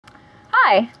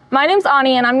Hi, my name's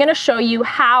Anni and I'm going to show you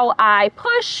how I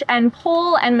push and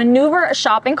pull and maneuver a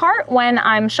shopping cart when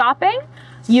I'm shopping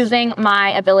using my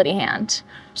ability hand.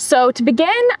 So to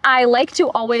begin, I like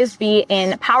to always be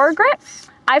in power grip.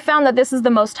 I found that this is the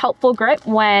most helpful grip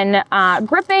when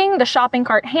gripping the shopping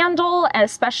cart handle, and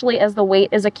especially as the weight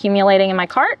is accumulating in my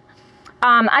cart.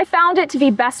 I found it to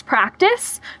be best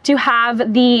practice to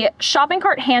have the shopping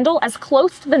cart handle as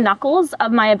close to the knuckles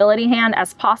of my ability hand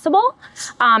as possible.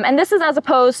 And this is as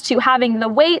opposed to having the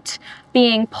weight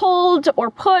being pulled or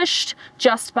pushed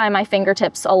just by my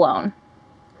fingertips alone.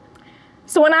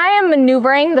 So when I am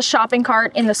maneuvering the shopping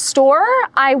cart in the store,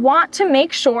 I want to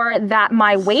make sure that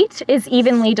my weight is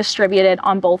evenly distributed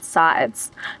on both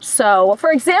sides. So for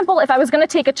example, if I was going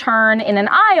to take a turn in an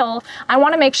aisle, I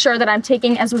want to make sure that I'm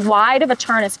taking as wide of a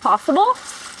turn as possible.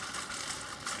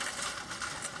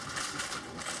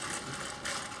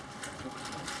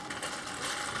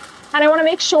 And I want to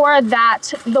make sure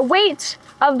that the weight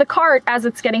of the cart, as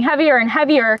it's getting heavier and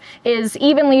heavier, is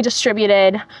evenly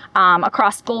distributed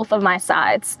across both of my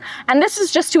sides. And this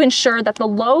is just to ensure that the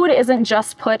load isn't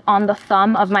just put on the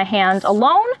thumb of my hand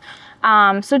alone.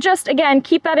 So just again,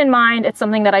 keep that in mind. It's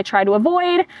something that I try to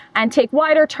avoid, and take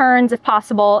wider turns if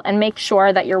possible and make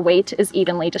sure that your weight is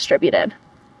evenly distributed.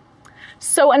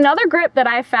 So another grip that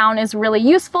I found is really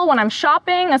useful when I'm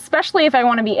shopping, especially if I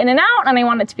want to be in and out and I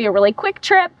want it to be a really quick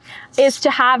trip, is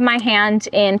to have my hand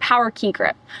in power key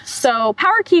grip. So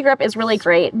power key grip is really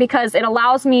great because it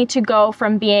allows me to go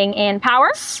from being in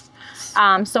power,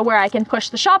 so where I can push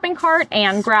the shopping cart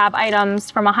and grab items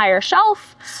from a higher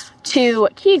shelf, to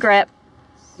key grip,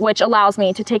 which allows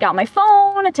me to take out my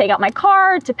phone, take out my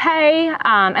card, to pay.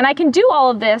 And I can do all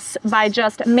of this by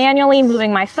just manually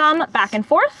moving my thumb back and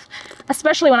forth,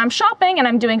 especially when I'm shopping and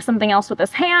I'm doing something else with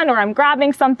this hand, or I'm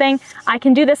grabbing something. I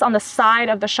can do this on the side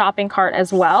of the shopping cart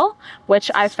as well, which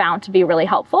I've found to be really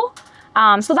helpful.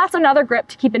 So that's another grip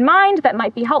to keep in mind that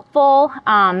might be helpful,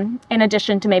 in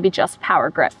addition to maybe just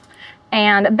power grip.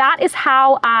 And that is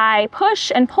how I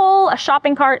push and pull a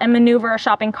shopping cart and maneuver a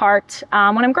shopping cart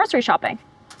when I'm grocery shopping.